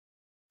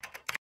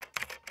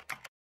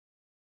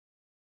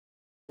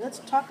Let's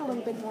talk a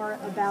little bit more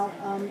about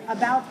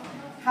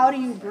how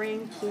do you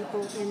bring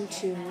people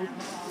into,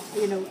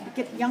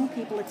 get young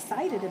people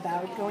excited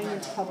about going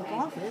into public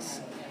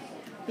office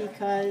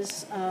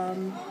because,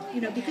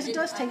 because it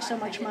does take so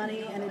much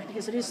money and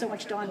because it is so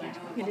much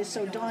it is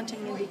so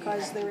daunting, and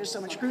because there is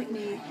so much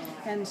scrutiny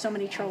and so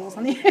many trolls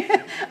on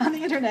the on the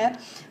internet.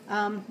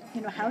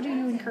 How do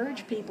you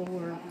encourage people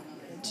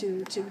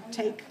to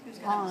take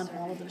on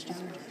all of those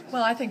challenges?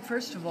 Well, I think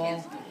first of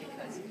all,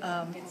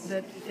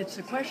 that it's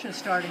a question of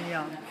starting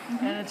young.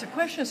 Mm-hmm. And it's a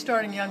question of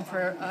starting young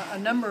for a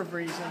number of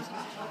reasons.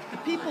 The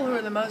people who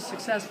are the most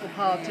successful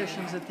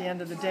politicians at the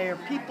end of the day are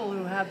people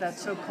who have that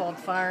so-called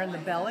fire in the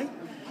belly.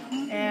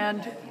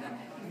 And,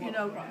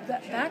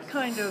 that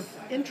kind of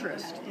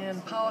interest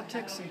in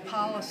politics and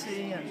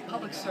policy and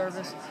public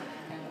service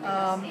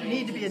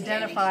need to be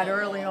identified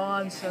early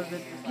on so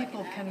that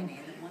people can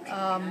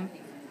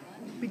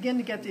begin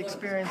to get the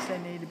experience they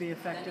need to be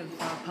effective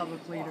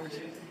public leaders.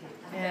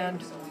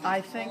 And I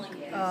think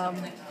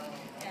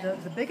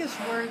the biggest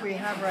worry we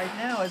have right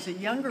now is that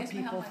younger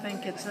people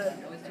think it's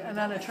an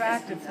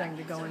unattractive thing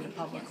to go into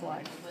public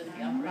life.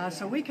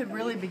 So we could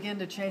really begin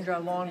to change our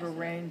longer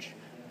range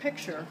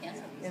picture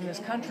in this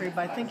country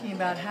by thinking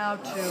about how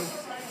to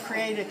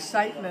create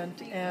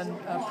excitement and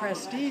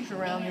prestige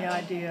around the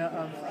idea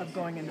of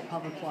going into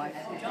public life.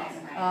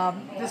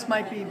 This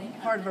might be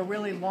part of a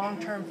really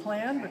long-term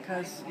plan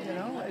because,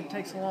 it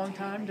takes a long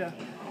time to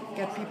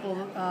get people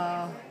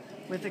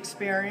with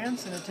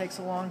experience, and it takes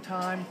a long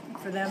time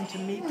for them to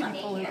meet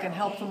people who can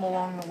help them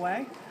along the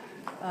way.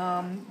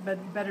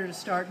 But better to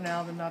start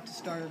now than not to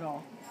start at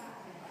all.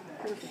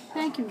 Perfect.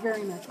 Thank you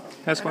very much.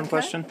 Ask one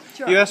question.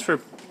 Sure. You asked for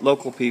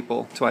local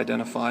people to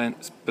identify,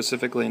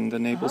 specifically in the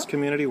Naples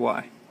community.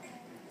 Why?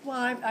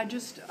 Well,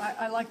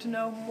 I like to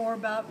know more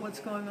about what's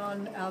going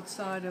on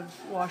outside of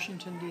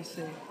Washington,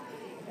 D.C.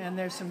 And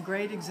there's some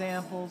great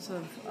examples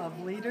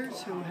of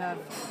leaders who have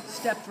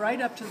stepped right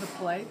up to the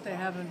plate. They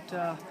haven't.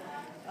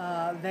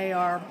 They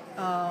are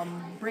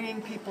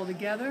bringing people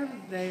together.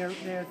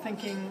 They're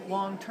thinking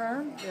long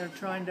term. They're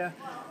trying to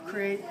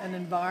create an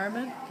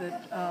environment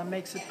that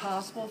makes it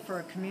possible for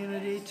a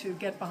community to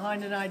get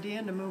behind an idea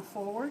and to move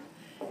forward.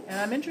 And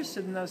I'm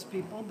interested in those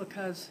people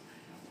because,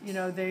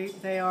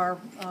 they are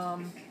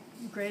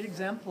great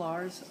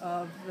exemplars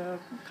of the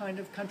kind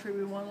of country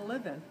we want to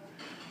live in.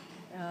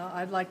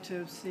 I'd like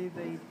to see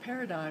the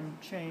paradigm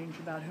change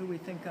about who we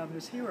think of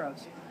as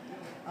heroes.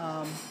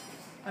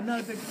 I'm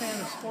not a big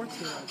fan of sports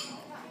heroes.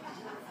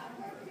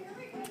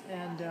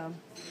 And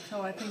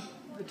so I think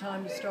the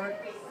time to start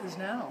is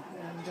now.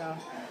 And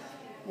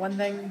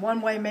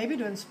one way maybe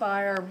to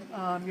inspire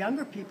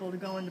younger people to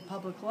go into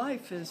public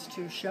life is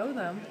to show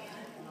them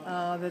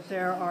that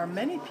there are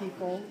many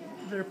people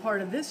that are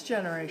part of this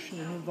generation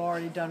who've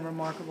already done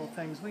remarkable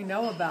things. We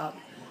know about,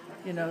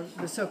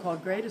 the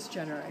so-called greatest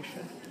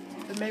generation.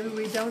 But maybe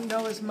we don't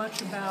know as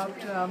much about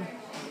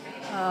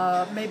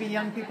maybe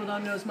young people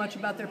don't know as much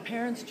about their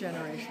parents'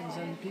 generations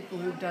and people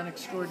who've done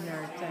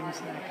extraordinary things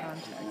in that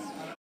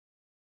context.